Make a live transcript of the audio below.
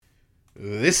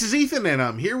This is Ethan, and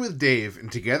I'm here with Dave, and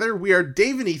together we are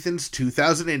Dave and Ethan's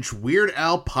 2000-inch Weird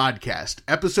Al podcast,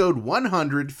 episode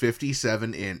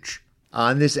 157-inch.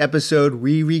 On this episode,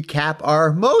 we recap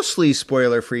our mostly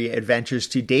spoiler-free adventures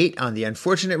to date on the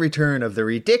unfortunate return of the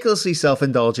ridiculously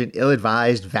self-indulgent,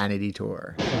 ill-advised Vanity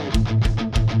Tour.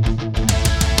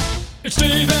 It's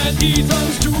Dave and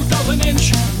Ethan's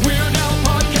 2000-inch Weird Al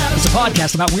podcast. It's a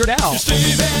podcast about Weird Al. It's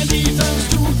Dave and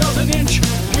Ethan's 2000-inch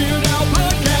Weird Al podcast.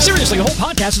 Seriously, the whole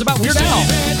podcast is about Weird It's Al.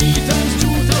 Dave and Ethan's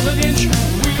 2000-inch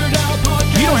Weird Al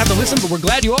podcast. You don't have to listen, but we're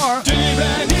glad you are. Dave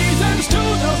and Ethan's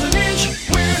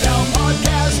 2000-inch Weird Al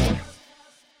podcast.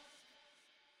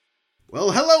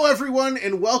 Well, hello everyone,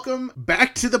 and welcome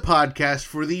back to the podcast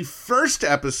for the first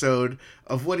episode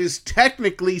of what is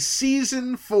technically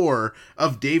season 4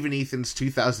 of Dave and Ethan's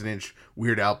 2000-inch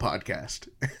Weird Al podcast.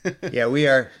 Yeah, we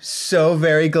are so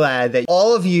very glad that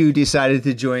all of you decided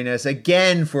to join us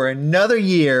again for another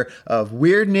year of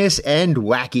weirdness and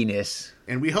wackiness.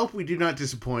 And we hope we do not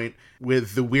disappoint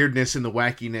with the weirdness and the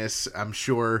wackiness. I'm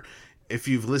sure if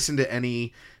you've listened to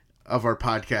any of our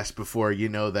podcasts before, you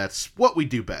know that's what we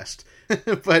do best.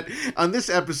 But on this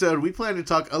episode, we plan to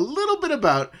talk a little bit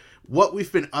about what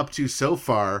we've been up to so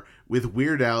far with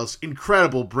Weird Al's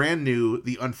incredible, brand new,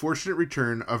 The Unfortunate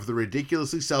Return of the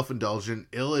Ridiculously Self-Indulgent,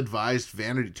 Ill-Advised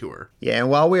Vanity Tour. Yeah, and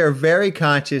while we are very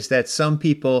conscious that some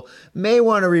people may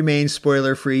want to remain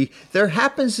spoiler-free, there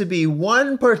happens to be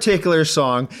one particular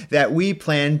song that we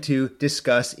plan to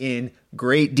discuss in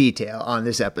great detail on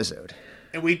this episode.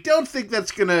 And we don't think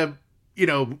that's going to,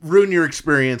 ruin your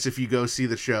experience if you go see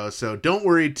the show. So don't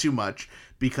worry too much,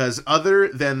 because other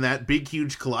than that big,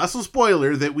 huge, colossal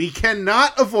spoiler that we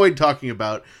cannot avoid talking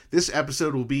about, this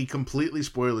episode will be completely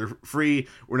spoiler-free.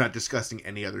 We're not discussing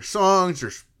any other songs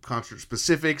or concert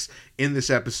specifics in this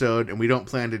episode, and we don't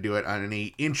plan to do it on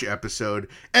any inch episode,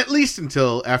 at least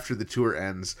until after the tour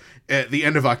ends at the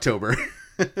end of October.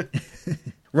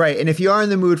 Right, and if you are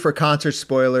in the mood for concert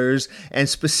spoilers and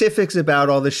specifics about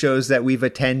all the shows that we've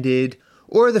attended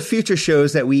or the future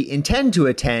shows that we intend to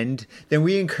attend, then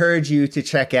we encourage you to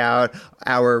check out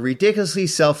our ridiculously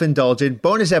self-indulgent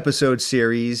bonus episode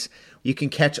series. You can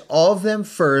catch all of them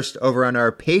first over on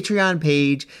our Patreon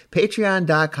page,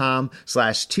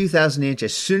 patreon.com/2000inch.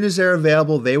 As soon as they're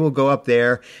available, they will go up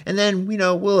there, and then,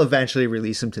 we'll eventually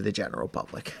release them to the general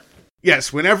public.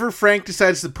 Yes, whenever Frank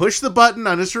decides to push the button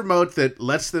on his remote that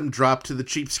lets them drop to the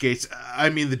cheapskates,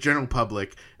 the general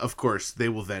public, of course, they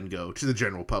will then go to the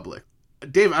general public.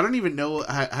 Dave, I don't even know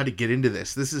how to get into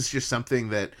this. This is just something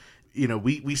that,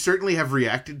 we certainly have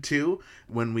reacted to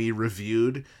when we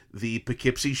reviewed the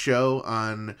Poughkeepsie show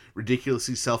on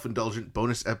Ridiculously Self-Indulgent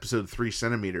bonus episode 3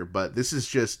 centimeter, but this is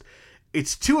just...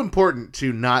 It's too important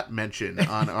to not mention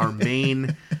on our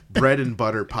main bread and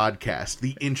butter podcast,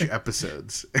 the inch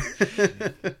episodes.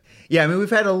 Yeah, we've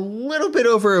had a little bit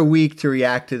over a week to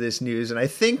react to this news, and I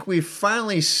think we're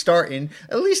finally starting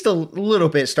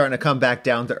to come back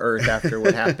down to earth after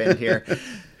what happened here.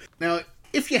 Now,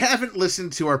 if you haven't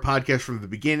listened to our podcast from the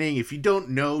beginning, if you don't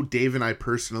know Dave and I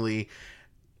personally,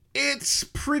 it's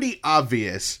pretty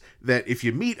obvious that if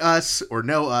you meet us or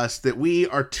know us, that we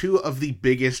are two of the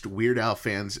biggest Weird Al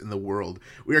fans in the world.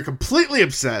 We are completely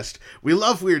obsessed. We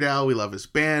love Weird Al. We love his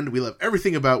band. We love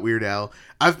everything about Weird Al.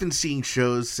 I've been seeing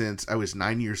shows since I was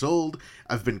 9 years old.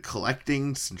 I've been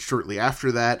collecting since shortly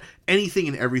after that. Anything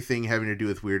and everything having to do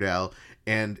with Weird Al.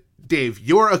 And Dave,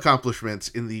 your accomplishments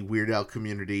in the Weird Al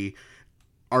community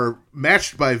are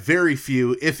matched by very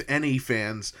few, if any,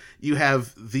 fans. You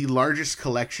have the largest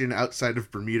collection outside of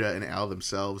Bermuda and Al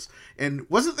themselves. And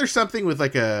wasn't there something with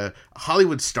like a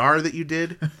Hollywood star that you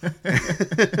did?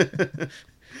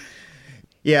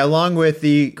 Yeah, along with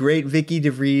the great Vicky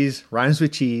DeVries, Rhymes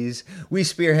with Cheese, we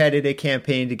spearheaded a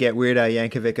campaign to get Weird Al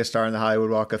Yankovic a star on the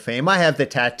Hollywood Walk of Fame. I have the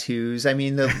tattoos. I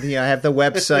have the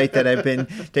website that I've been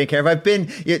taking care of.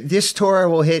 This tour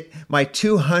will hit my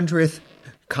 200th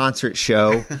concert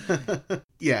show.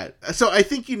 Yeah, so I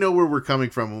think you know where we're coming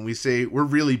from when we say we're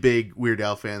really big Weird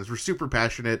Al fans. We're super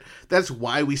passionate. That's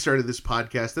why we started this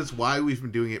podcast. That's why we've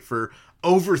been doing it for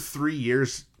over 3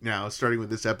 years now, starting with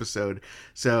this episode.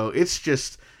 So it's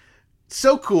just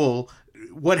so cool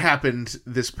what happened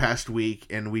this past week,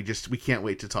 and we can't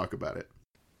wait to talk about it.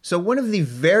 So one of the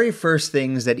very first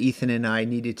things that Ethan and I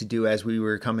needed to do as we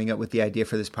were coming up with the idea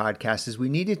for this podcast is we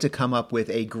needed to come up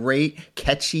with a great,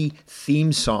 catchy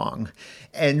theme song.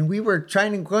 And we were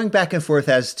going back and forth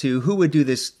as to who would do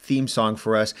this theme song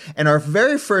for us. And our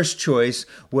very first choice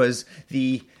was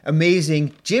the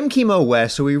amazing Jim Kimo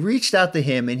West. So we reached out to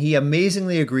him and he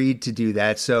amazingly agreed to do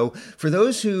that. So for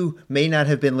those who may not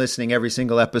have been listening every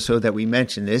single episode that we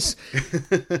mentioned this,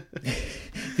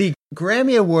 the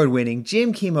Grammy Award winning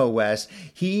Jim Kimo West,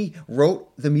 he wrote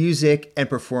the music and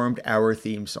performed our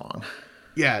theme song.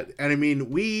 Yeah, and I mean,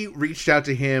 we reached out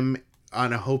to him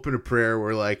on a hope and a prayer.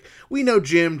 We're like, we know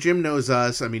Jim. Jim knows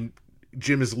us. I mean,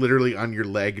 Jim is literally on your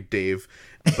leg, Dave.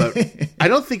 But I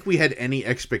don't think we had any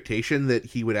expectation that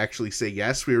he would actually say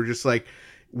yes. We were just like,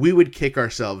 we would kick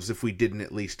ourselves if we didn't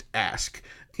at least ask,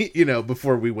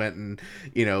 before we went and,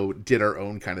 did our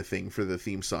own kind of thing for the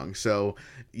theme song. So,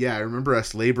 yeah, I remember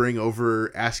us laboring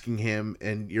over asking him.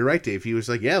 And you're right, Dave. He was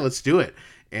like, yeah, let's do it.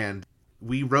 And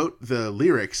we wrote the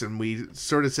lyrics and we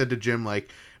sort of said to Jim, like,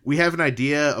 we have an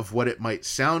idea of what it might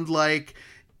sound like.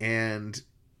 And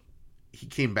he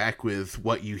came back with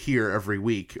what you hear every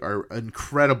week, our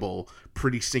incredible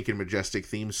Pretty Stinkin' Majestic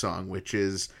theme song, which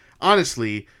is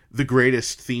honestly the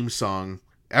greatest theme song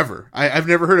ever. I've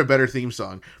never heard a better theme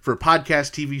song for a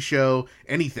podcast, TV show,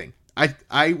 anything.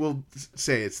 I will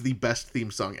say it's the best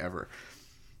theme song ever.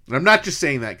 And I'm not just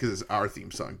saying that because it's our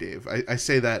theme song, Dave. I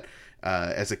say that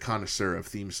as a connoisseur of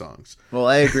theme songs. Well,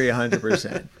 I agree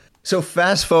 100%. So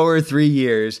fast forward 3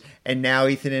 years, and now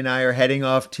Ethan and I are heading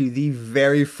off to the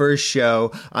very first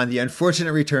show on the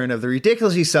unfortunate return of the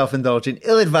ridiculously self-indulgent,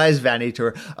 ill-advised Vanity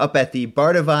Tour up at the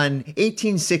Bardavon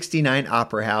 1869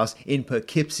 Opera House in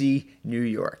Poughkeepsie, New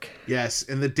York. Yes,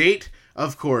 and the date,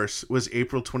 of course, was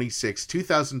April 26,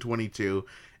 2022,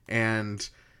 and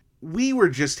we were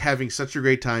just having such a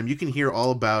great time. You can hear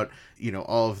all about,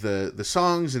 all of the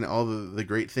songs and all the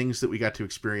great things that we got to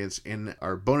experience in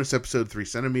our bonus episode, 3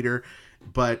 Centimeter.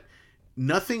 But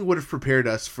nothing would have prepared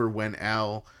us for when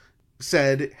Al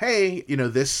said, hey,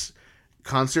 this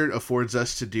concert affords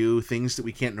us to do things that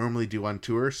we can't normally do on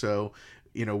tour. So,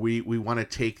 we want to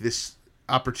take this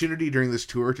opportunity during this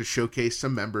tour to showcase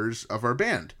some members of our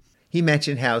band. He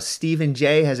mentioned how Stephen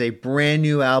J has a brand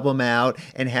new album out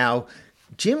and how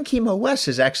Jim Kimo West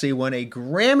has actually won a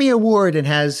Grammy Award and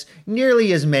has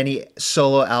nearly as many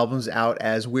solo albums out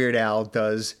as Weird Al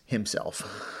does himself.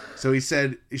 So he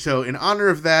said, in honor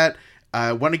of that,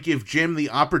 I want to give Jim the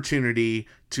opportunity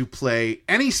to play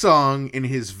any song in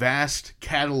his vast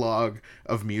catalog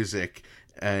of music,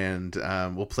 and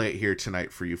we'll play it here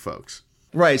tonight for you folks.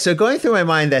 Right. So going through my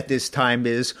mind that this time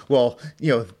is,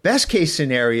 best case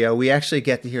scenario, we actually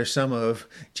get to hear some of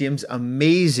Jim's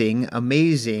amazing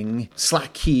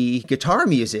slack key guitar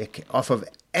music off of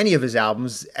any of his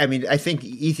albums. I mean, I think,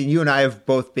 Ethan, you and I have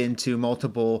both been to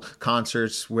multiple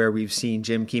concerts where we've seen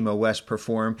Jim Kimo West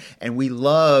perform, and we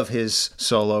love his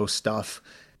solo stuff.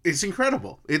 It's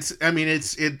incredible. As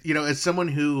someone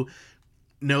who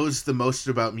knows the most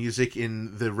about music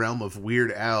in the realm of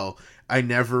Weird Al, I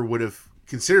never would have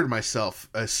considered myself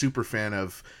a super fan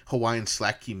of Hawaiian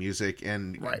slack key music,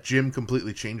 and right. Jim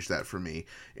completely changed that for me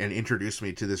and introduced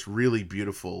me to this really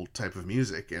beautiful type of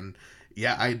music. And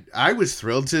yeah, I was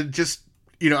thrilled to just,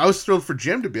 I was thrilled for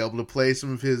Jim to be able to play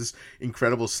some of his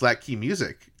incredible slack key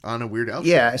music on a Weird Al show.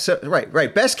 Yeah, so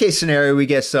right. Best case scenario, we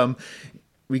get some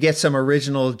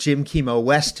original Jim Kimo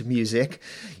West music,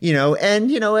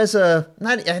 and, as a,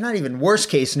 not even worst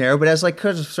case scenario, but as like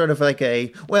sort of like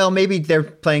maybe they're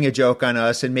playing a joke on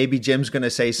us and maybe Jim's going to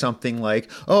say something like,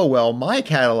 oh, well, my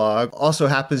catalog also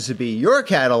happens to be your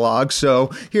catalog.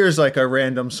 So here's like a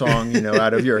random song,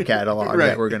 out of your catalog right.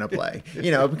 that we're going to play,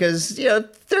 because,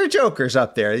 they're jokers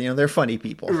up there, they're funny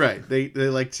people. Right. They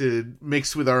like to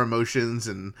mix with our emotions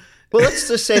and, well, let's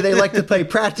just say they like to play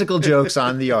practical jokes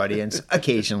on the audience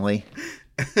occasionally.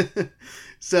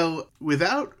 So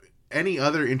without any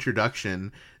other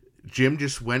introduction, Jim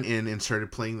just went in and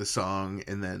started playing the song,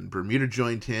 and then Bermuda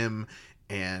joined him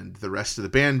and the rest of the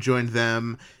band joined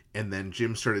them. And then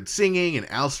Jim started singing and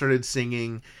Al started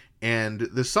singing. And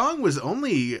the song was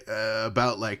only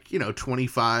about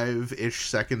 25-ish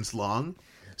seconds long.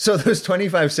 So those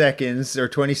 25 seconds or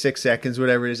 26 seconds,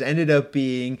 whatever it is, ended up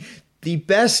being the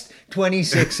best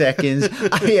 26 seconds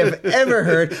I have ever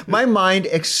heard. My mind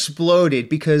exploded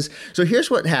because, so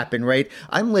here's what happened, right?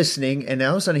 I'm listening and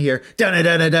all of a sudden I hear,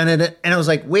 da-da-da-da-da-da, and I was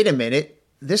like, wait a minute,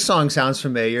 this song sounds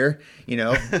familiar,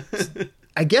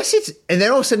 I guess it's, and then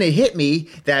all of a sudden it hit me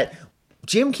that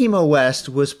Jim Kimo West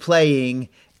was playing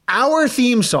our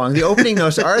theme song, the opening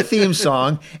notes, our theme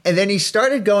song, and then he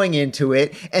started going into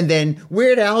it, and then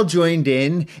Weird Al joined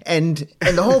in, and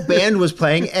the whole band was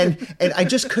playing, and I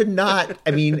just could not,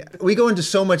 we go into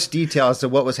so much detail as to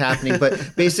what was happening,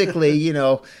 but basically,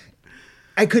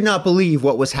 I could not believe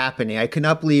what was happening. I could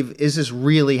not believe, is this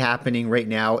really happening right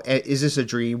now? Is this a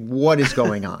dream? What is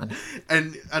going on?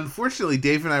 And unfortunately,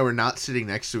 Dave and I were not sitting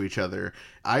next to each other.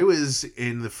 I was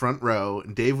in the front row,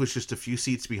 and Dave was just a few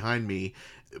seats behind me.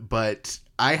 But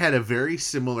I had a very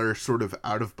similar sort of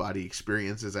out-of-body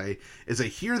experience as I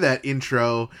hear that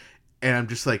intro, And I'm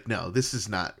just like, no, this is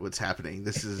not what's happening.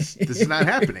 This is not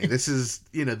happening. This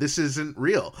isn't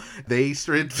real. They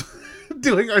started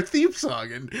doing our theme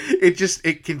song, and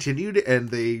it continued, and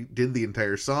they did the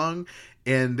entire song.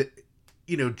 And,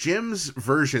 Jim's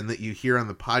version that you hear on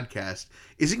the podcast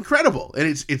is incredible. And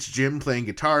it's Jim playing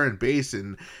guitar and bass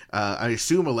and, I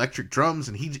assume electric drums,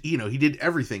 and he did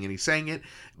everything and he sang it.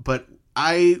 But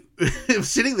I am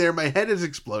sitting there, my head is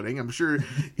exploding. I'm sure,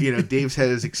 Dave's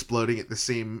head is exploding at the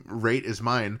same rate as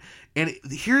mine. And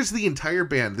here's the entire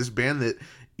band, this band that,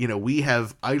 we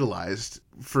have idolized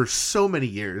for so many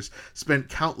years, spent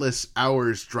countless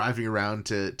hours driving around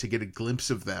to get a glimpse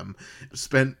of them,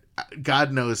 spent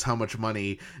God knows how much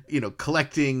money,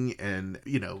 collecting and,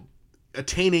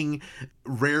 attaining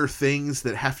rare things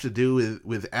that have to do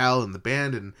with Al and the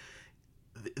band. And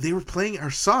they were playing our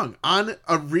song on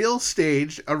a real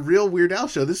stage, a real Weird Al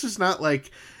show. This was not like,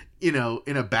 in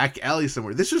a back alley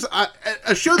somewhere. This was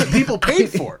a show that people paid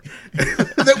for,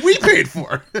 that we paid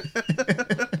for.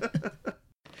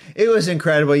 It was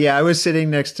incredible. Yeah, I was sitting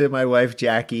next to my wife,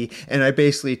 Jackie, and I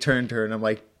basically turned to her and I'm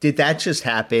like, did that just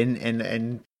happen?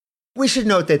 And we should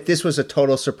note that this was a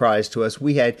total surprise to us.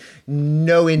 We had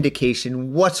no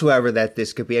indication whatsoever that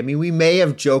this could be. I mean, we may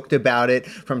have joked about it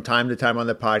from time to time on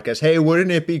the podcast. Hey,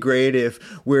 wouldn't it be great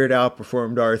if Weird Al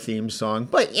performed our theme song?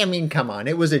 But, I mean, come on.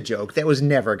 It was a joke. That was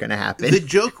never going to happen. The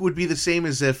joke would be the same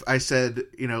as if I said,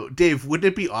 Dave,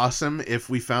 wouldn't it be awesome if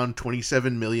we found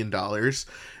 $27 million?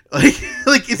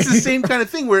 Like it's the same kind of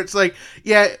thing where it's like,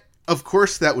 yeah, of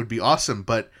course that would be awesome,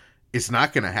 but it's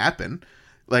not going to happen.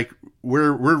 Like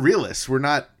we're realists. We're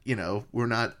not, we're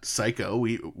not psycho.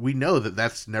 We know that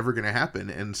that's never going to happen.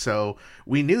 And so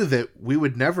we knew that we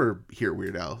would never hear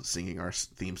Weird Al singing our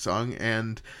theme song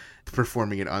and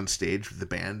performing it on stage with the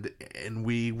band. And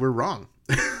we were wrong.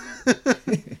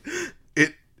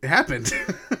 It happened.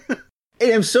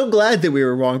 And I'm so glad that we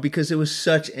were wrong because it was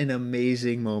such an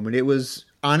amazing moment. It was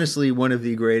honestly one of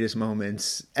the greatest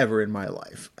moments ever in my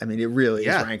life. I mean, it really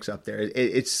ranks up there.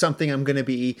 It's something I'm going to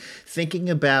be thinking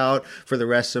about for the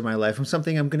rest of my life. It's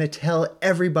something I'm going to tell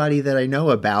everybody that I know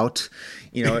about,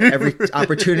 every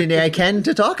opportunity I can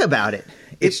to talk about it.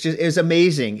 It's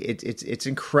amazing. It's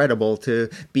incredible to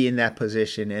be in that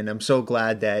position. And I'm so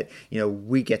glad that,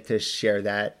 we get to share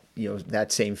that,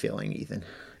 that same feeling, Ethan.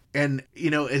 And,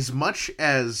 as much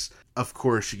as, of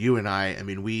course, you and I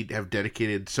mean, we have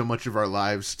dedicated so much of our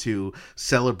lives to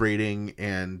celebrating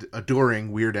and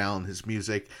adoring Weird Al and his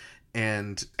music.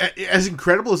 And as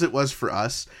incredible as it was for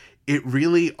us, it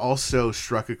really also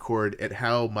struck a chord at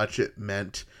how much it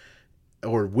meant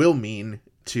or will mean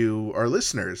to our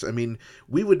listeners. I mean,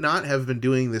 we would not have been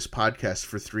doing this podcast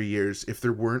for 3 years if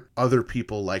there weren't other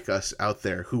people like us out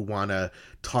there who want to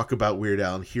talk about Weird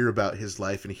Al and hear about his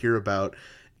life and hear about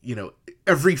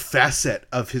every facet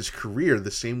of his career,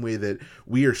 the same way that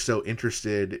we are so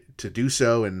interested to do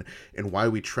so, and why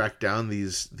we track down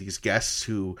these guests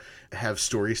who have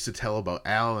stories to tell about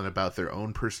Al and about their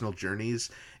own personal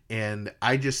journeys. And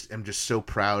I just am just so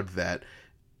proud that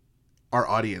our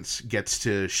audience gets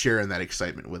to share in that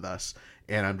excitement with us.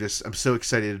 And I'm so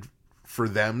excited for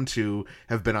them to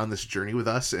have been on this journey with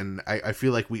us. And I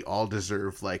feel like we all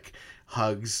deserve like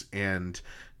hugs and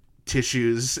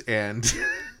tissues and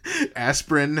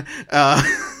aspirin.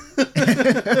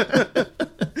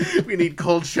 We need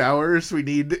cold showers. We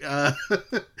need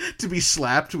to be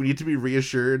slapped. We need to be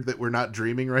reassured that we're not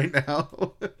dreaming right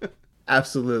now.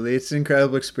 Absolutely. It's an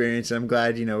incredible experience. I'm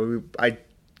glad, I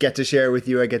get to share it with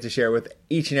you. I get to share it with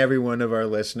each and every one of our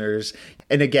listeners.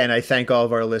 And again, I thank all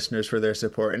of our listeners for their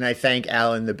support. And I thank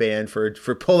Al and the band for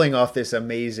pulling off this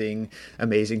amazing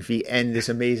feat and this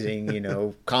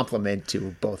amazing, compliment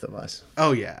to both of us.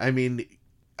 Oh, yeah. I mean,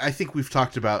 I think we've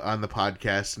talked about on the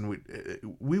podcast,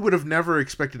 and we would have never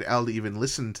expected Al to even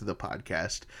listen to the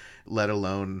podcast, let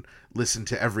alone listen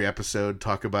to every episode,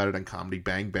 talk about it on Comedy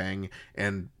Bang Bang,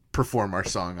 and perform our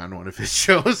song on one of his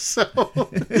shows. So,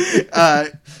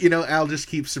 Al just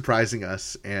keeps surprising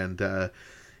us, and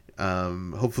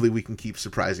hopefully we can keep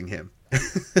surprising him.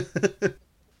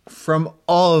 From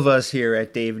all of us here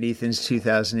at Dave and Ethan's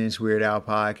 2000 Inch Weird Al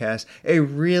podcast, a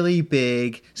really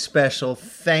big, special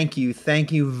thank you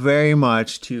very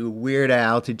much to Weird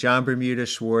Al, to John Bermuda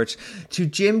Schwartz, to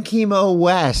Jim Chemo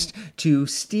West, to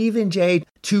Stephen J.,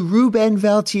 to Ruben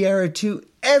Valtierra, to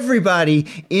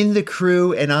everybody in the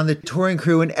crew and on the touring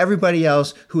crew and everybody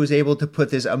else who was able to put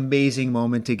this amazing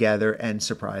moment together and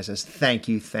surprise us. Thank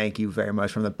you very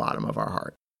much from the bottom of our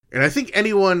heart. And I think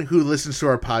anyone who listens to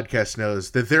our podcast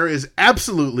knows that there is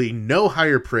absolutely no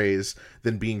higher praise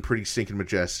than being pretty stinking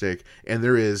majestic. And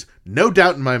there is no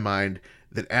doubt in my mind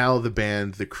that Al, the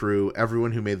band, the crew,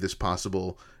 everyone who made this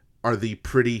possible are the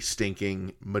pretty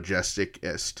stinking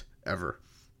majestic-est ever.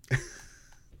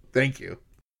 Thank you.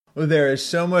 Well, there is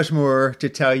so much more to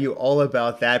tell you all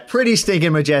about that pretty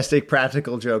stinking majestic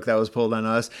practical joke that was pulled on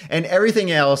us and everything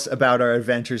else about our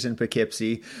adventures in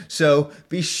Poughkeepsie. So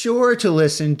be sure to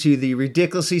listen to the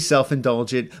ridiculously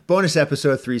self-indulgent bonus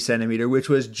episode 3 centimeter, which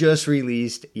was just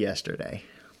released yesterday.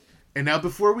 And now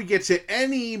before we get to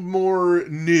any more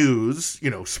news,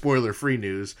 spoiler-free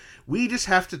news, we just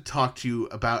have to talk to you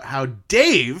about how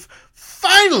Dave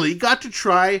finally got to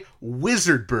try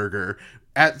Wizard Burger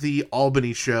at the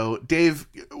Albany show. Dave,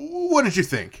 what did you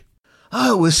think?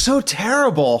 Oh, it was so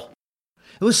terrible.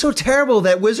 It was so terrible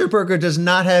that Wizard Burger does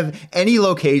not have any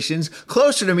locations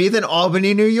closer to me than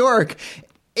Albany, New York.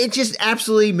 It just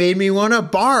absolutely made me want to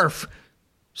barf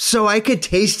so I could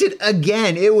taste it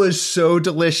again. It was so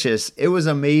delicious. It was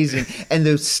amazing. And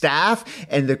the staff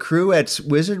and the crew at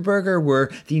Wizard Burger were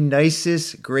the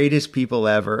nicest, greatest people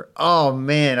ever. Oh,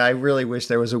 man, I really wish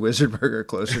there was a Wizard Burger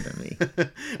closer to me.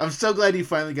 I'm so glad you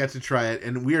finally got to try it.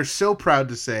 And we are so proud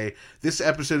to say this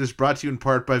episode is brought to you in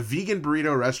part by vegan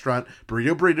burrito restaurant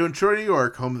Burrito Burrito in Troy, New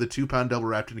York, home of the 2-pound double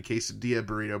wrapped in a quesadilla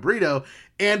burrito,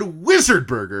 and Wizard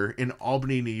Burger in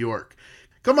Albany, New York.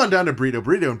 Come on down to Burrito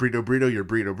Burrito and Burrito Burrito your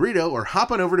Burrito, or hop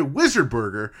on over to Wizard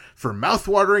Burger for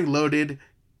mouthwatering loaded,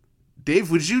 Dave,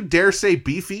 would you dare say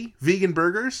beefy vegan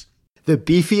burgers? The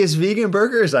beefiest vegan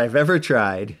burgers I've ever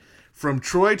tried. From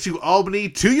Troy to Albany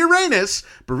to Uranus,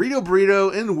 Burrito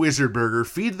Burrito and Wizard Burger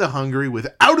feed the hungry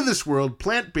with out-of-this-world,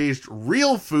 plant-based,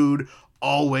 real food,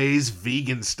 always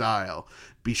vegan style.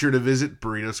 Be sure to visit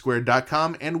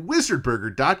burritosquare.com and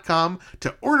wizardburger.com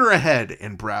to order ahead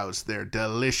and browse their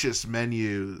delicious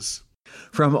menus.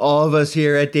 From all of us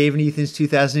here at Dave and Ethan's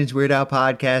 2000 Weird Al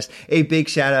podcast, a big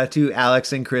shout out to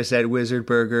Alex and Chris at Wizard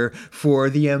Burger for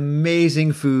the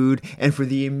amazing food and for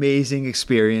the amazing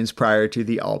experience prior to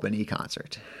the Albany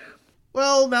concert.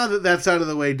 Well, now that that's out of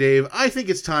the way, Dave, I think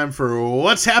it's time for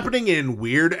what's happening in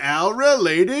Weird Al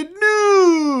related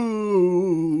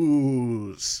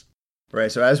news. Right,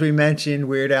 so as we mentioned,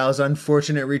 Weird Al's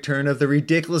unfortunate return of the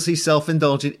ridiculously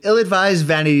self-indulgent, ill-advised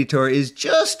Vanity Tour is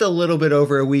just a little bit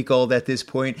over a week old at this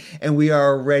point, and we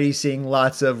are already seeing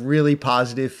lots of really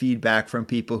positive feedback from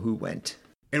people who went.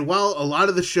 And while a lot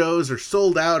of the shows are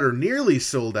sold out or nearly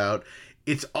sold out,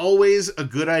 it's always a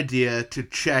good idea to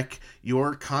check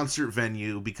your concert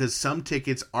venue because some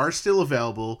tickets are still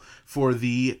available for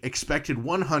the expected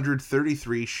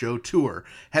 133 show tour.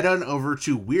 Head on over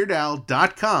to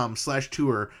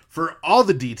weirdal.com/tour for all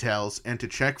the details and to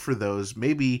check for those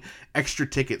maybe extra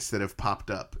tickets that have popped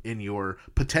up in your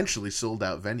potentially sold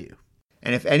out venue.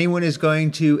 And if anyone is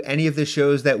going to any of the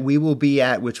shows that we will be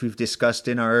at, which we've discussed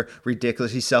in our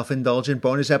ridiculously self-indulgent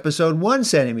bonus episode 1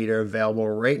 centimeter available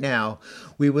right now,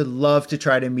 we would love to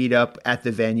try to meet up at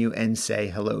the venue and say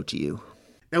hello to you.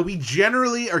 Now, we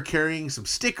generally are carrying some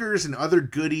stickers and other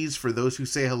goodies for those who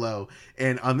say hello.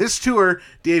 And on this tour,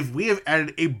 Dave, we have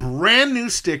added a brand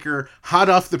new sticker hot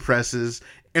off the presses.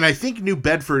 And I think New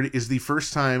Bedford is the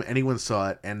first time anyone saw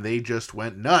it, and they just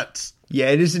went nuts. Yeah,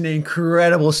 it is an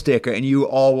incredible sticker, and you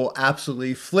all will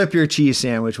absolutely flip your cheese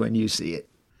sandwich when you see it.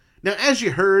 Now, as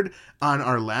you heard on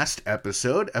our last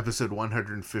episode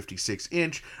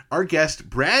 156-inch, our guest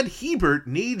Brad Hebert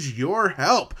needs your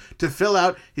help to fill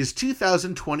out his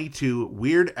 2022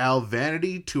 Weird Al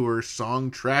Vanity Tour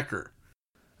song tracker.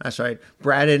 That's right.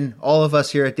 Brad and all of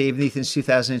us here at Dave and Ethan's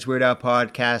 2000 Weird Al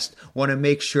podcast want to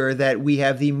make sure that we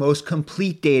have the most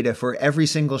complete data for every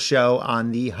single show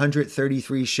on the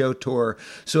 133 show tour.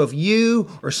 So if you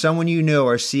or someone you know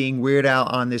are seeing Weird Al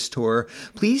on this tour,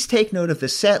 please take note of the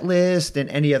set list and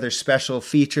any other special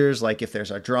features, like if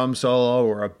there's a drum solo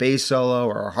or a bass solo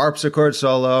or a harpsichord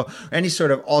solo, or any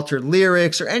sort of altered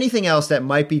lyrics or anything else that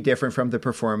might be different from the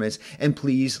performance. And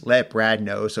please let Brad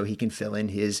know so he can fill in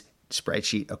his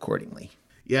spreadsheet accordingly.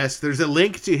 Yes, there's a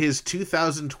link to his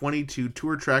 2022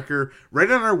 tour tracker right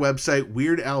on our website,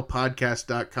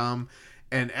 weirdalpodcast.com.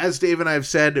 And as Dave and I have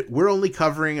said, we're only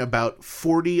covering about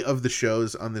 40 of the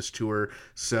shows on this tour.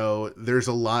 So there's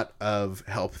a lot of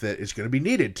help that is going to be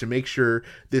needed to make sure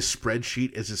this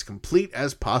spreadsheet is as complete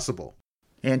as possible.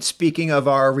 And speaking of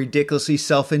our ridiculously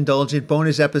self-indulgent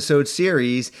bonus episode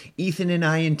series, Ethan and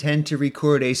I intend to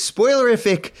record a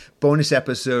spoilerific bonus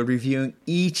episode reviewing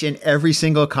each and every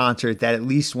single concert that at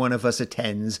least one of us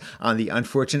attends on the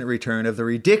unfortunate return of the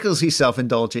ridiculously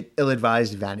self-indulgent,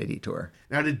 ill-advised Vanity Tour.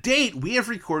 Now, to date, we have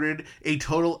recorded a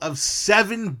total of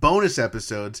 7 bonus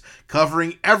episodes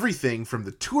covering everything from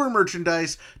the tour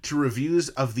merchandise to reviews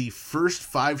of the first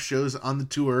 5 shows on the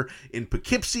tour in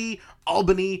Poughkeepsie,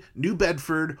 Albany, New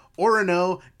Bedford,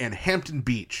 Orono, and Hampton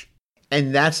Beach.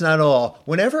 And that's not all.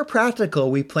 Whenever practical,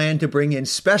 we plan to bring in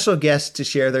special guests to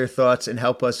share their thoughts and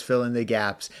help us fill in the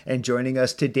gaps. And joining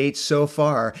us to date so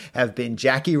far have been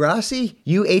Jackie Rossi,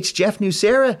 UH Jeff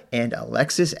Nucera, and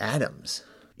Alexis Adams.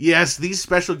 Yes, these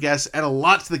special guests add a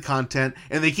lot to the content,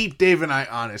 and they keep Dave and I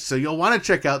honest, so you'll want to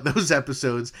check out those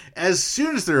episodes as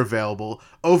soon as they're available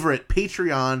over at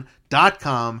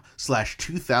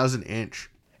patreon.com/2000inch.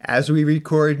 As we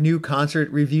record new concert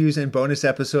reviews and bonus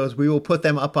episodes, we will put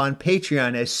them up on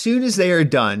Patreon as soon as they are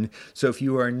done. So if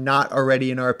you are not already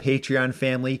in our Patreon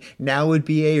family, now would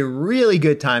be a really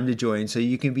good time to join so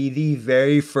you can be the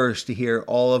very first to hear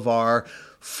all of our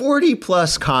 40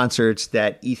 plus concerts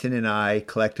that Ethan and I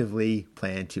collectively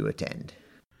plan to attend.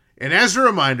 And as a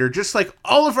reminder, just like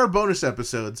all of our bonus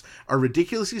episodes, our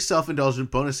ridiculously self-indulgent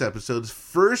bonus episodes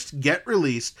first get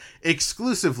released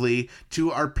exclusively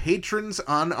to our patrons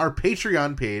on our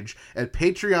Patreon page at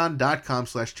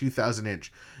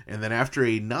patreon.com/2000inch. And then after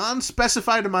a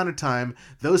non-specified amount of time,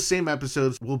 those same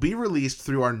episodes will be released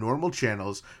through our normal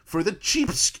channels for the cheap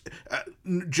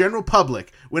general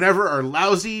public whenever our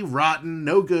lousy, rotten,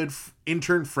 no good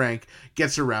intern Frank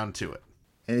gets around to it.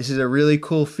 And this is a really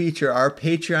cool feature. Our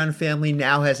Patreon family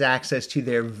now has access to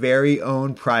their very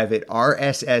own private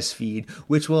RSS feed,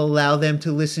 which will allow them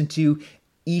to listen to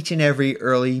each and every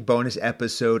early bonus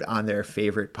episode on their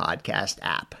favorite podcast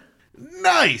app.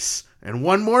 Nice! And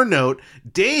one more note,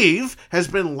 Dave has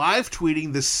been live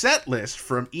tweeting the set list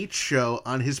from each show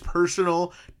on his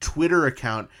personal Twitter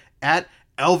account at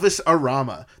Elvis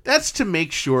Arama. That's to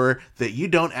make sure that you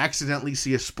don't accidentally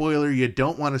see a spoiler you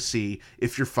don't want to see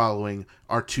if you're following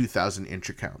our 2000inch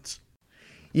accounts.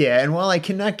 Yeah, and while I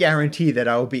cannot guarantee that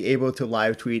I will be able to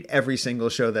live tweet every single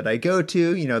show that I go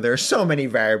to, there are so many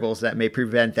variables that may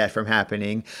prevent that from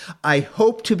happening. I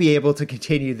hope to be able to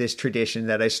continue this tradition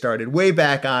that I started way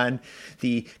back on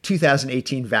the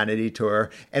 2018 Vanity Tour,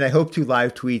 and I hope to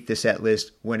live tweet the set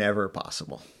list whenever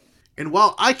possible. And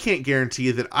while I can't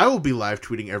guarantee that I will be live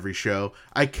tweeting every show,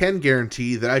 I can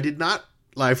guarantee that I did not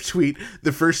live tweet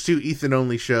the first two Ethan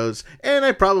only shows, and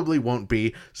I probably won't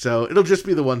be, so it'll just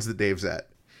be the ones that Dave's at.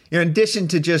 In addition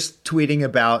to just tweeting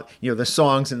about, the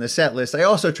songs in the set list, I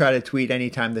also try to tweet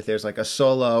anytime that there's like a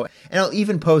solo, and I'll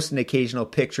even post an occasional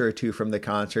picture or two from the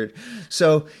concert.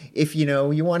 So if,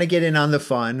 you want to get in on the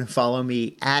fun, follow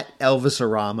me at Elvis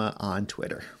Arama on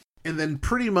Twitter. And then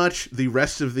pretty much the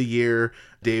rest of the year,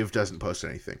 Dave doesn't post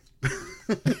anything.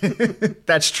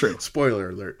 That's true. Spoiler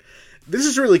alert. This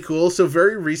is really cool. So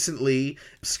very recently,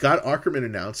 Scott Aukerman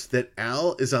announced that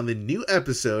Al is on the new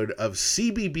episode of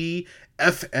CBB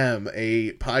FM,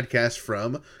 a podcast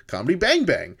from Comedy Bang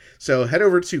Bang. So head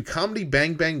over to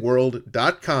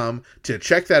comedybangbangworld.com to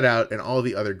check that out and all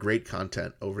the other great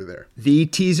content over there. The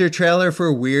teaser trailer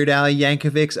for Weird Al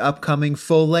Yankovic's upcoming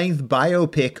full-length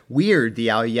biopic, Weird,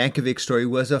 the Al Yankovic Story,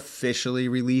 was officially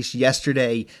released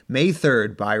yesterday, May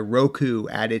 3rd, by Roku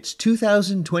at its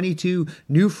 2022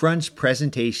 New Fronts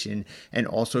presentation, and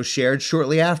also shared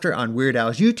shortly after on Weird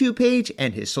Al's YouTube page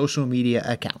and his social media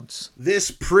accounts.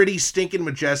 This pretty stinking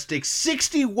majestic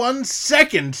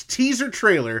 61-second teaser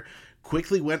trailer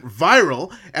quickly went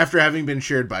viral after having been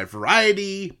shared by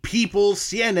Variety, People,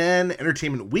 CNN,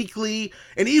 Entertainment Weekly,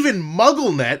 and even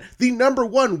MuggleNet, the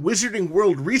 #1 Wizarding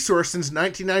World resource since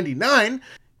 1999.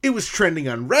 It was trending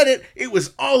on Reddit, it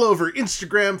was all over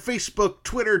Instagram, Facebook,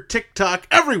 Twitter, TikTok,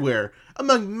 everywhere,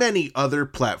 among many other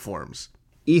platforms.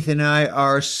 Ethan and I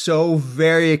are so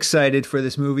very excited for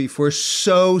this movie for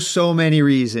so many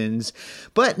reasons,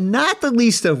 but not the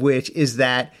least of which is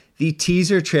that the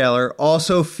teaser trailer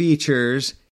also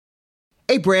features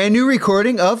a brand new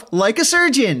recording of Like a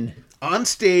Surgeon. On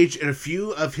stage in a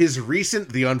few of his recent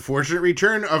The Unfortunate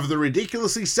Return of the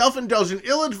Ridiculously Self-Indulgent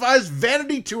Ill-Advised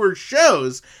Vanity Tour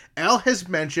shows, Al has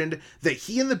mentioned that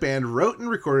he and the band wrote and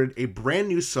recorded a brand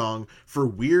new song for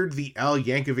Weird, the Al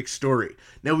Yankovic Story.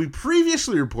 Now, we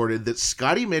previously reported that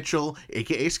Scotty Mitchell,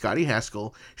 aka Scotty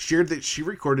Haskell, shared that she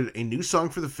recorded a new song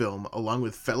for the film along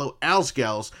with fellow Al's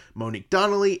gals Monique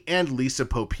Donnelly and Lisa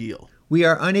Popeil. We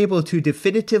are unable to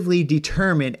definitively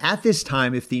determine at this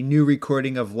time if the new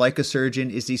recording of Like a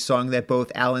Surgeon is the song that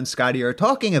both Al and Scotty are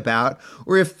talking about,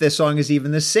 or if the song is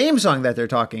even the same song that they're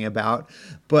talking about.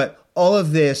 But all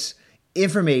of this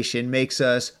information makes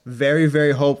us very,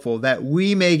 very hopeful that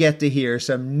we may get to hear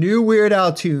some new Weird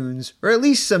Al tunes, or at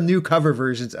least some new cover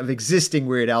versions of existing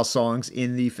Weird Al songs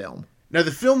in the film. Now,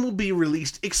 the film will be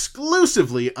released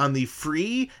exclusively on the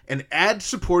free and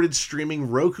ad-supported streaming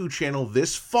Roku channel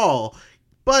this fall,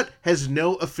 but has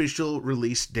no official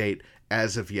release date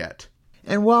as of yet.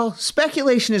 And while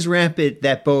speculation is rampant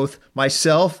that both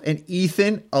myself and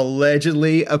Ethan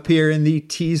allegedly appear in the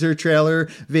teaser trailer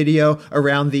video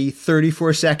around the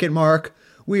 34-second mark,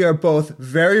 we are both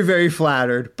very, very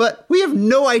flattered, but we have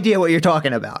no idea what you're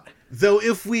talking about. Though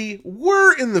if we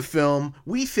were in the film,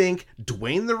 we think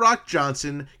Dwayne "The Rock"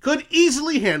 Johnson could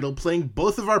easily handle playing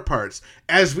both of our parts,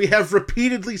 as we have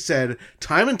repeatedly said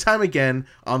time and time again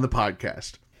on the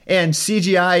podcast. And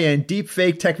CGI and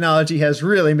deepfake technology has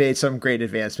really made some great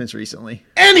advancements recently.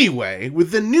 Anyway,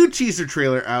 with the new teaser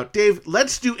trailer out, Dave,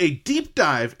 let's do a deep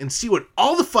dive and see what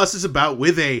all the fuss is about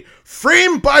with a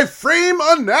frame-by-frame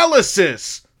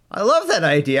analysis. I love that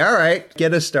idea. All right,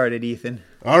 get us started, Ethan.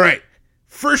 All right.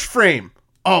 First frame,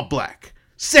 all black.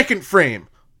 Second frame,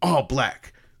 all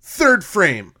black. Third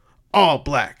frame, all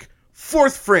black.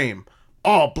 Fourth frame,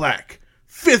 all black.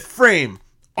 Fifth frame,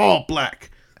 all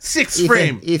black. Sixth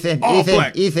frame, all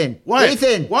black. Ethan, What?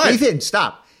 Ethan, What? Ethan,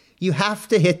 stop. You have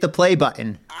to hit the play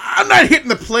button. I'm not hitting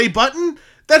the play button.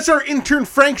 That's our intern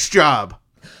Frank's job.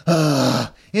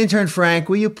 Intern Frank,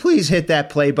 will you please hit that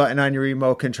play button on your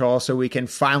remote control so we can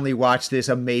finally watch this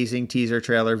amazing teaser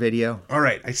trailer video? All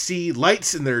right, I see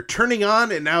lights and they're turning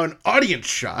on and now an audience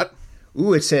shot.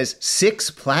 Ooh, it says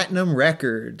 6 platinum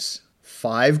records,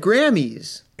 5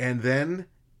 Grammys. And then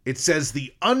it says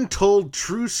the untold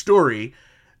true story.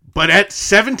 But at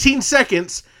 17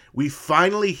 seconds, we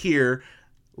finally hear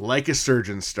Like a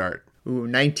Surgeon start. Ooh,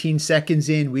 19 seconds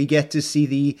in, we get to see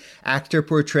the actor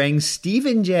portraying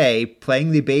Stephen J. playing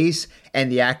the bass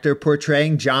and the actor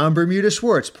portraying John Bermuda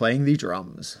Schwartz playing the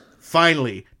drums.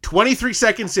 Finally, 23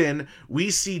 seconds in,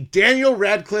 we see Daniel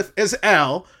Radcliffe as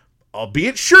Al,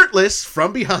 albeit shirtless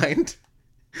from behind.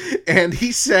 And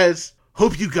he says,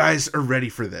 "Hope you guys are ready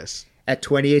for this." At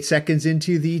 28 seconds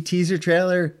into the teaser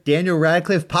trailer, Daniel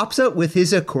Radcliffe pops up with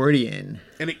his accordion.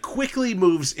 And it quickly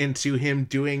moves into him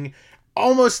doing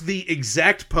almost the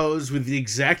exact pose with the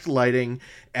exact lighting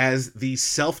as the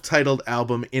self-titled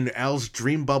album in Al's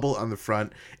dream bubble on the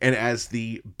front and as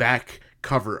the back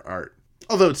cover art,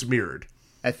 although it's mirrored.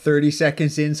 At 30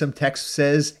 seconds in, some text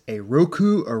says, a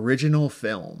Roku original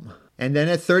film. And then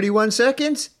at 31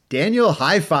 seconds, Daniel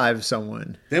high-fives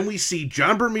someone. Then we see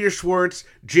John Bermuda Schwartz,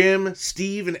 Jim,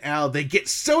 Steve, and Al. They get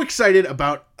so excited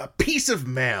about a piece of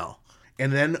mail.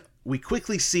 And then we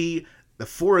quickly see the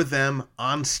four of them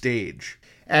on stage.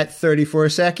 At 34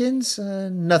 seconds,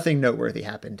 nothing noteworthy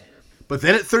happened. But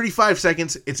then at 35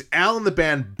 seconds, it's Al and the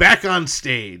band back on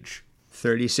stage.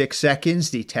 36 seconds,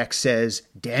 the text says,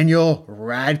 Daniel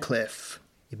Radcliffe.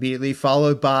 Immediately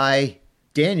followed by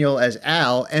Daniel as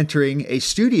Al entering a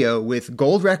studio with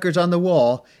gold records on the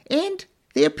wall, and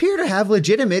they appear to have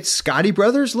legitimate Scotti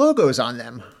Brothers logos on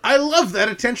them. I love that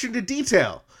attention to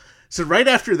detail. So right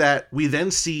after that, we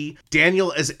then see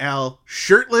Daniel as Al,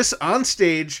 shirtless on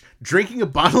stage, drinking a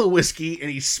bottle of whiskey,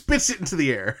 and he spits it into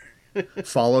the air.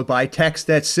 Followed by text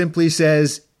that simply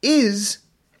says, is,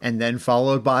 and then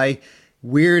followed by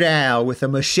Weird Al with a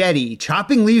machete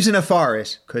chopping leaves in a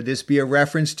forest. Could this be a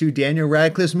reference to Daniel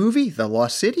Radcliffe's movie, The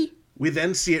Lost City? We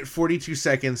then see at 42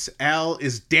 seconds, Al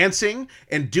is dancing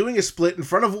and doing a split in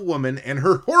front of a woman and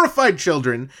her horrified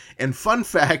children. And fun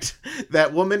fact,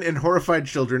 that woman and horrified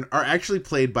children are actually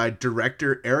played by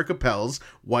director Eric Appel's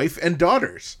wife and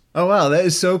daughters. Oh wow, that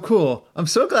is so cool. I'm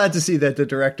so glad to see that the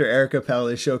director Eric Appel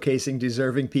is showcasing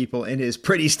deserving people in his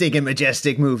pretty stinking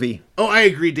majestic movie. Oh, I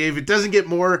agree, Dave. It doesn't get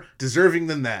more deserving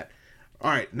than that.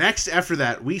 All right, next after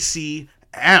that, we see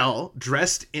Al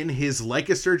dressed in his Like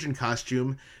a Surgeon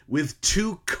costume with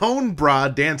two cone bra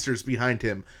dancers behind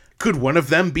him. Could one of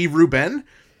them be Ruben?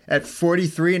 At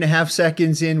 43 and a half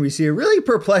seconds in, we see a really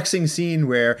perplexing scene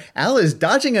where Al is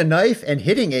dodging a knife and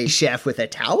hitting a chef with a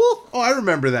towel. Oh, I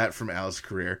remember that from Al's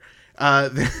career.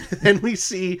 Then we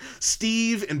see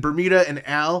Steve and Bermuda and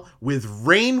Al with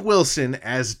Rainn Wilson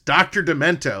as Dr.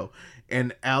 Demento.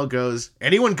 And Al goes,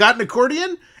 anyone got an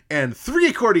accordion? And 3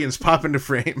 accordions pop into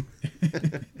frame.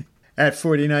 At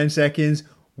 49 seconds,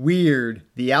 Weird,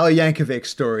 the Al Yankovic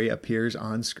story appears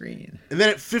on screen. And then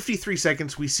at 53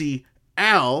 seconds, we see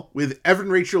Al with Evan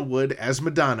Rachel Wood as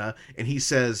Madonna, and he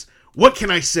says, what can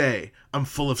I say? I'm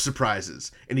full of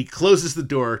surprises. And he closes the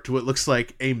door to what looks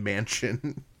like a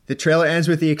mansion. The trailer ends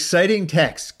with the exciting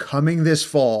text, coming this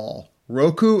fall.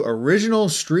 Roku original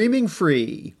streaming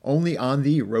free, only on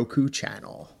the Roku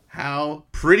channel. How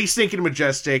pretty stinking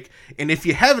majestic. And if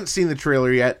you haven't seen the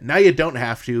trailer yet, now you don't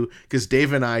have to, because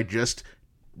Dave and I just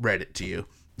read it to you.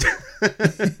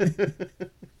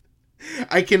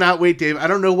 I cannot wait, Dave. I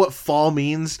don't know what fall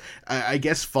means. I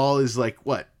guess fall is like,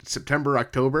 what, September,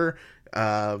 October?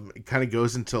 It kind of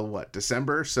goes until, what,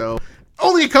 December? So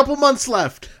Only a couple months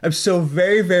left. I'm so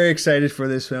very, very excited for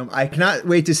this film. I cannot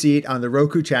wait to see it on the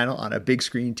Roku channel on a big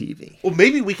screen TV. Well,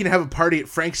 maybe we can have a party at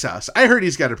Frank's house. I heard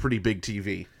he's got a pretty big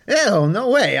TV. Oh, no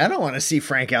way. I don't want to see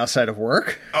Frank outside of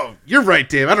work. Oh, you're right,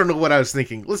 Dave. I don't know what I was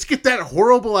thinking. Let's get that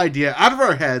horrible idea out of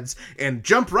our heads and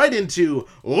jump right into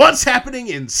what's happening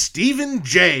in Stephen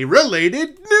J.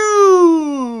 related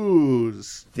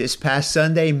news. This past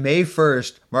Sunday, May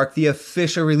 1st, marked the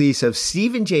official release of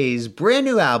Stephen J's brand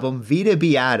new album, Vita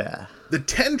Beata. The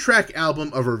 10-track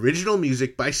album of original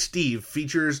music by Steve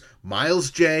features Miles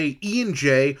J., Ian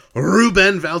J.,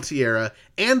 Ruben Valtierra,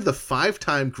 and the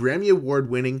 5-time Grammy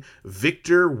Award-winning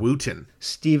Victor Wooten.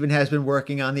 Stephen has been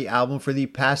working on the album for the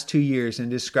past 2 years and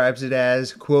describes it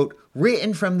as, quote,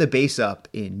 written from the base up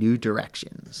in new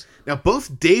directions. Now,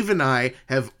 both Dave and I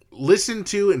have listened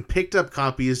to and picked up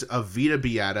copies of Vita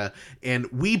Beata, and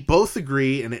we both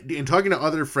agree, and in talking to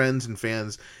other friends and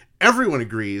fans, everyone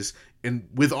agrees, and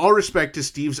with all respect to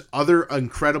Steve's other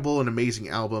incredible and amazing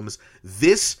albums,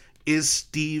 this is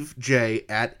Steve J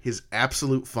at his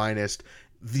absolute finest,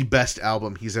 the best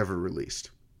album he's ever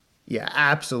released. Yeah,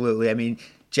 absolutely. I mean,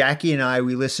 Jackie and I,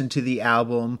 we listened to the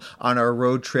album on our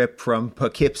road trip from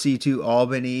Poughkeepsie to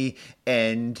Albany,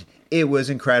 and it was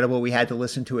incredible. We had to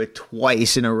listen to it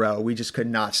twice in a row. We just could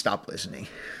not stop listening.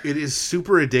 It is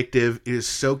super addictive. It is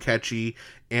so catchy.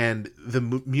 And the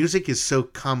music is so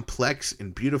complex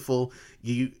and beautiful.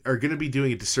 You are going to be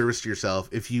doing a disservice to yourself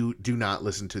if you do not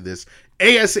listen to this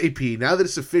ASAP. Now that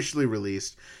it's officially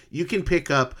released, you can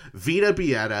pick up Vita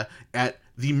Beata at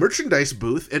the merchandise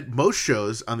booth at most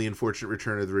shows on the unfortunate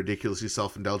return of the ridiculously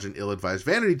self-indulgent, ill-advised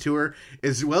Vanity Tour,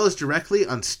 as well as directly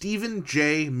on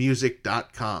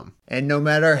StephenJMusic.com. And no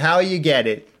matter how you get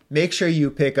it, make sure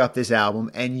you pick up this album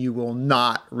and you will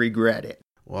not regret it.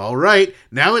 Well, all right,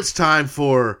 now it's time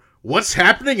for what's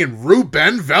happening in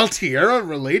Ruben Valtierra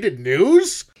related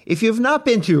news? If you've not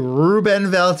been to Ruben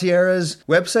Valtierra's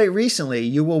website recently,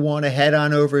 you will want to head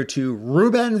on over to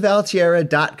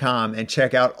RubenValtierra.com and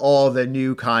check out all the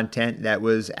new content that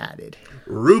was added.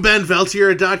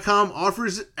 RubenValtierra.com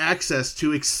offers access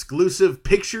to exclusive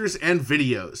pictures and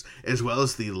videos, as well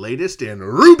as the latest in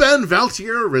Ruben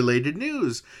Valtierra related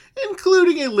news,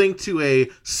 including a link to a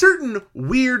certain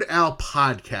Weird Al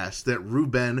podcast that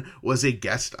Ruben was a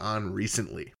guest on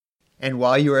recently. And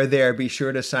while you are there, be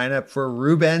sure to sign up for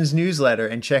Ruben's newsletter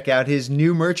and check out his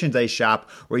new merchandise shop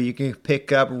where you can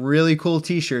pick up really cool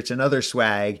t-shirts and other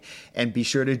swag. And be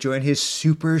sure to join his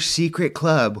super secret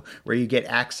club where you get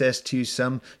access to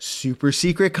some super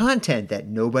secret content that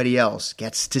nobody else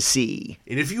gets to see.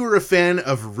 And if you are a fan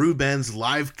of Ruben's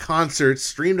live concerts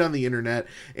streamed on the internet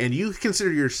and you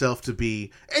consider yourself to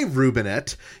be a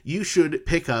Rubenette, you should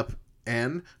pick up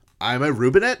an I'm a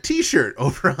Rubenette t-shirt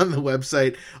over on the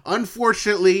website.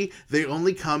 Unfortunately, they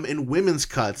only come in women's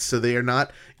cuts, so they are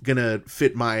not going to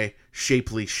fit my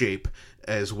shapely shape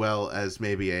as well as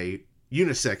maybe a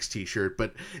unisex t-shirt.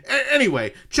 But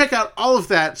anyway, check out all of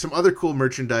that, some other cool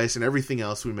merchandise, and everything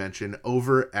else we mentioned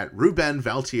over at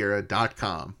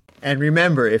RubenValtierra.com. And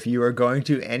remember, if you are going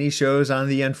to any shows on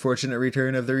the unfortunate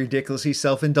return of the ridiculously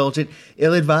self-indulgent,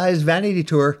 ill-advised Vanity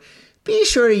Tour, be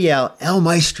sure to yell El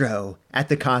Maestro at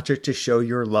the concert to show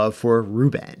your love for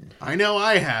Ruben. I know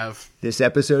I have. This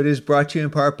episode is brought to you in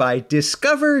part by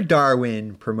Discover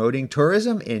Darwin, promoting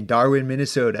tourism in Darwin,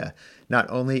 Minnesota. Not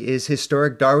only is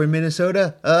historic Darwin,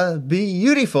 Minnesota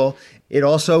beautiful, it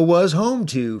also was home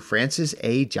to Francis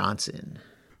A. Johnson.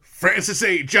 Francis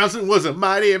A. Johnson was a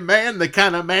mighty man, the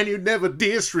kind of man you'd never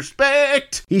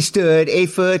disrespect. He stood 8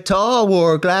 foot tall,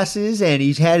 wore glasses, and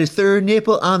he had his third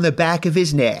nipple on the back of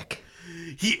his neck.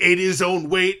 He ate his own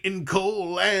weight in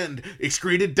coal and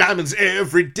excreted diamonds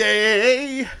every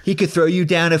day. He could throw you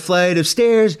down a flight of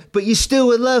stairs, but you still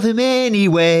would love him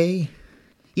anyway.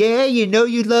 Yeah, you know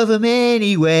you'd love him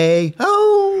anyway.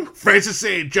 Oh! Francis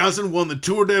A. Johnson won the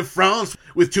Tour de France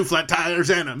with 2 flat tires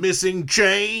and a missing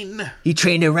chain. He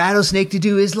trained a rattlesnake to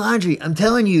do his laundry. I'm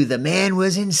telling you, the man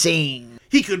was insane.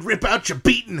 He could rip out your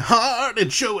beating heart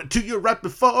and show it to you right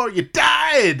before you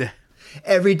died.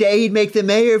 Every day he'd make the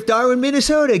mayor of Darwin,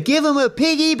 Minnesota give him a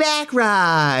piggyback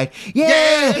ride.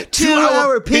 Yeah,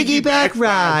 2-hour piggyback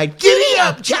ride. Giddy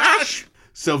up, Josh!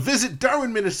 So visit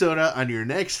Darwin, Minnesota on your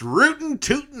next rootin'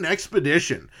 tootin'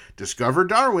 expedition. Discover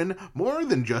Darwin more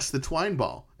than just the twine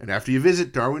ball. And after you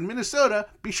visit Darwin, Minnesota,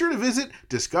 be sure to visit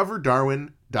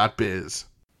discoverdarwin.biz.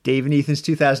 Dave and Ethan's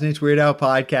 2000-Inch Weird Al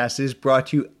podcast is brought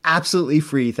to you absolutely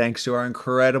free thanks to our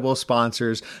incredible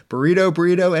sponsors,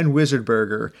 Burrito, and Wizard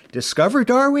Burger, Discover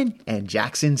Darwin, and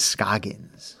Jackson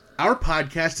Scoggins. Our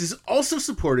podcast is also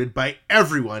supported by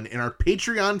everyone in our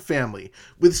Patreon family,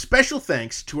 with special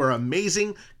thanks to our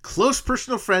amazing close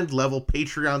personal friend level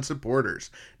Patreon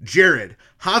supporters: Jared,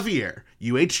 Javier,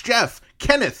 Jeff,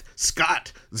 Kenneth,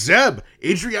 Scott, Zeb,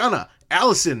 Adriana,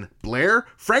 Allison, Blair,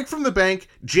 Frank from the Bank,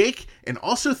 Jake, and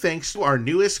also thanks to our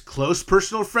newest close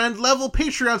personal friend level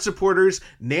Patreon supporters,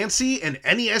 Nancy and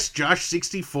NES Josh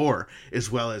 64, as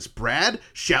well as Brad,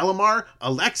 Shalimar,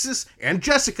 Alexis, and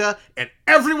Jessica, and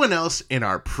everyone else in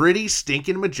our pretty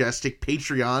stinking majestic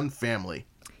Patreon family.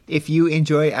 If you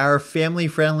enjoy our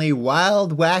family-friendly,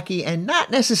 wild, wacky, and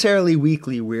not necessarily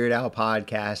weekly Weird Al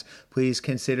podcast, please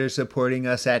consider supporting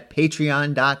us at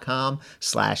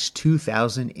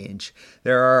patreon.com/2000inch.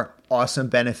 There are awesome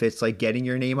benefits like getting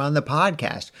your name on the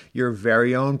podcast, your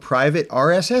very own private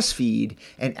RSS feed,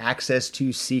 and access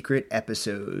to secret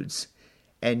episodes.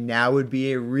 And now would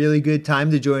be a really good time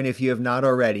to join if you have not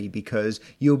already, because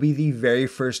you'll be the very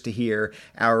first to hear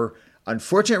our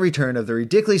unfortunate return of the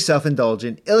ridiculously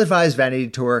self-indulgent, ill-advised Vanity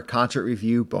Tour concert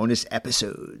review bonus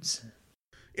episodes.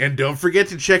 And don't forget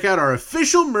to check out our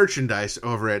official merchandise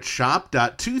over at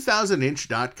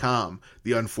shop.2000inch.com.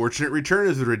 The unfortunate return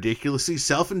of the ridiculously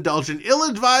self-indulgent,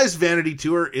 ill-advised Vanity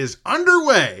Tour is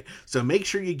underway, so make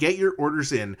sure you get your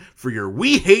orders in for your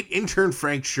We Hate Intern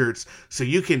Frank shirts so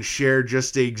you can share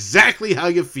just exactly how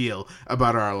you feel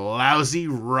about our lousy,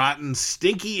 rotten,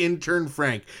 stinky intern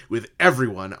Frank with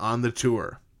everyone on the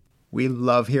tour. We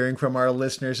love hearing from our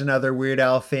listeners and other Weird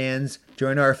Al fans.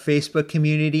 Join our Facebook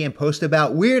community and post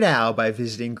about Weird Al by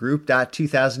visiting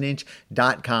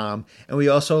group.2000inch.com. And we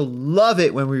also love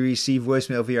it when we receive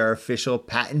voicemail via our official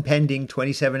patent-pending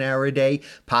 27-hour-a-day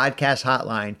podcast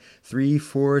hotline,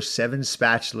 347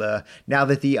 Spatula. Now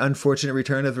that the unfortunate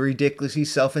return of the ridiculously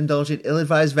self-indulgent,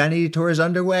 ill-advised Vanity Tour is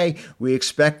underway, we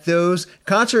expect those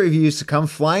concert reviews to come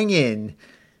flying in.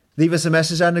 Leave us a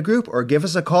message on the group or give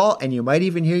us a call, and you might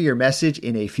even hear your message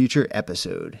in a future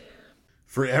episode.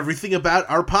 For everything about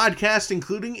our podcast,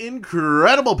 including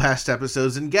incredible past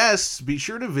episodes and guests, be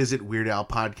sure to visit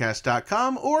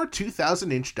WeirdAlPodcast.com or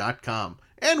 2000inch.com.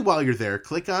 And while you're there,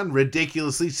 click on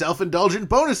Ridiculously Self-Indulgent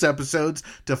Bonus Episodes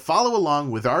to follow along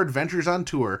with our adventures on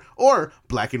tour, or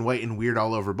Black and White and Weird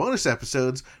All Over bonus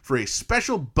episodes for a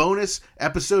special bonus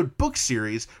episode book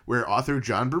series where author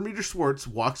John Bermuda Schwartz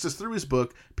walks us through his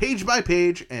book page by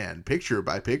page and picture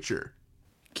by picture.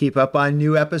 Keep up on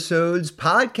new episodes,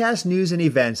 podcast news, and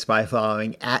events by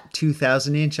following at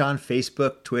 2000inch on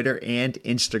Facebook, Twitter, and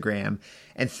Instagram.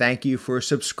 And thank you for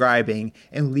subscribing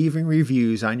and leaving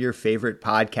reviews on your favorite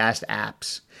podcast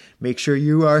apps. Make sure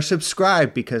you are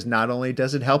subscribed, because not only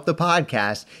does it help the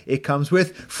podcast, it comes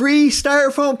with free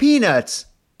styrofoam peanuts.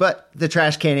 But the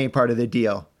trash can ain't part of the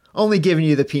deal. Only giving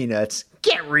you the peanuts.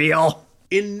 Get real.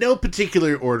 In no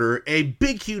particular order, a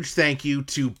big huge thank you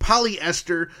to Polly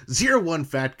Esther, 01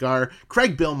 Fatgar,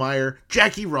 Craig Billmeyer,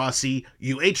 Jackie Rossi,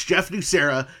 Jeff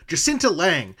Nucera, Jacinta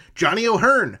Lang, Johnny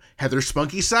O'Hearn, Heather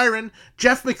Spunky Siren,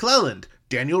 Jeff McClelland,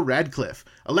 Daniel Radcliffe,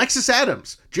 Alexis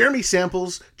Adams, Jeremy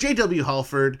Samples, J.W.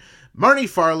 Halford, Marnie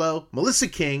Farlow, Melissa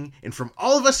King, and from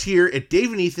all of us here at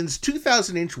Dave and Ethan's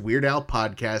 2000-inch Weird Al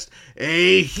podcast,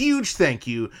 a huge thank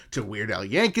you to Weird Al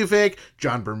Yankovic,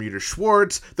 John Bermuda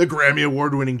Schwartz, the Grammy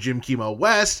Award-winning Jim Kimo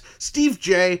West, Steve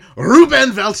J,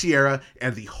 Ruben Valtierra,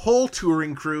 and the whole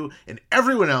touring crew, and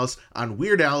everyone else on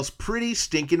Weird Al's pretty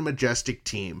stinking majestic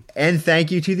team. And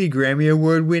thank you to the Grammy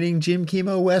Award-winning Jim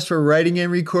Kimo West for writing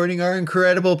and recording our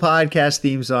incredible podcast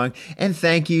theme song. And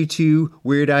thank you to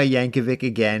Weird Al Yankovic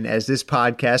again, as this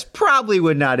podcast probably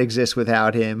would not exist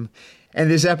without him.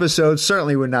 And this episode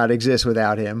certainly would not exist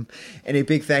without him. And a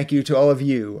big thank you to all of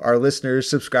you, our listeners,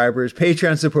 subscribers,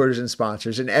 Patreon supporters, and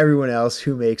sponsors, and everyone else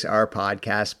who makes our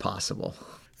podcast possible.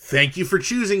 Thank you for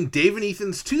choosing Dave and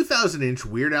Ethan's 2000-inch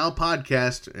Weird Al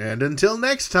podcast. And until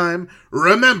next time,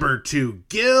 remember to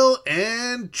gill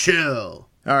and chill.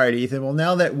 All right, Ethan. Well,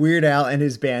 now that Weird Al and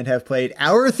his band have played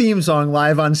our theme song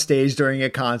live on stage during a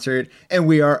concert, and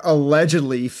we are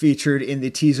allegedly featured in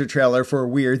the teaser trailer for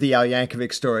Weird, the Al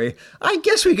Yankovic story, I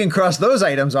guess we can cross those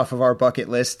items off of our bucket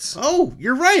lists. Oh,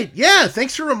 you're right. Yeah,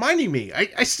 thanks for reminding me.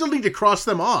 I still need to cross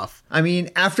them off. I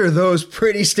mean, after those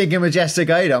pretty stinking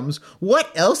majestic items,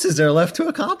 what else is there left to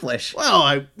accomplish? Well,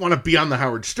 I want to be on the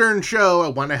Howard Stern show. I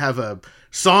want to have a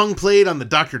song played on the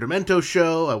Dr. Demento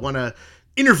show. I want to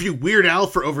interview Weird Al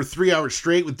for over 3 hours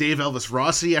straight with Dave Elvis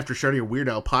Rossi after starting a Weird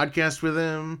Al podcast with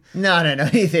him. No,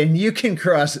 Ethan. You can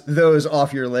cross those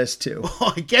off your list, too.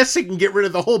 Well, I guess I can get rid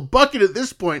of the whole bucket at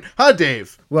this point, huh,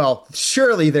 Dave? Well,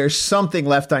 surely there's something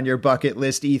left on your bucket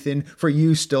list, Ethan, for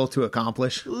you still to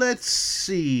accomplish. Let's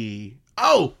see.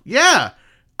 Oh, yeah.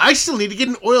 I still need to get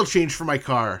an oil change for my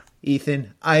car.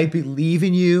 Ethan, I believe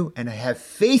in you and I have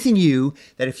faith in you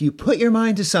that if you put your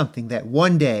mind to something that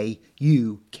one day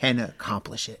you can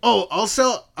accomplish it. Oh,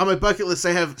 also on my bucket list,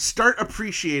 I have start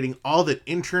appreciating all that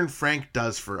intern Frank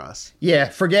does for us. Yeah,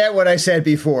 forget what I said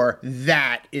before.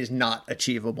 That is not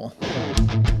achievable.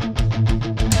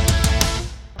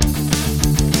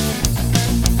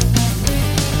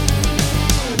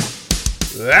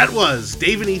 That was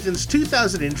Dave and Ethan's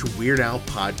 2000-inch Weird Al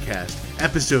podcast,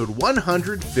 episode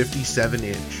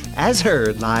 157-inch. As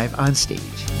heard live on stage.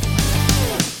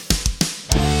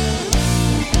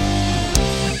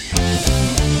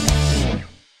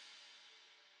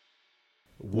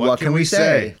 What can we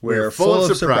say? We're full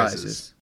of surprises.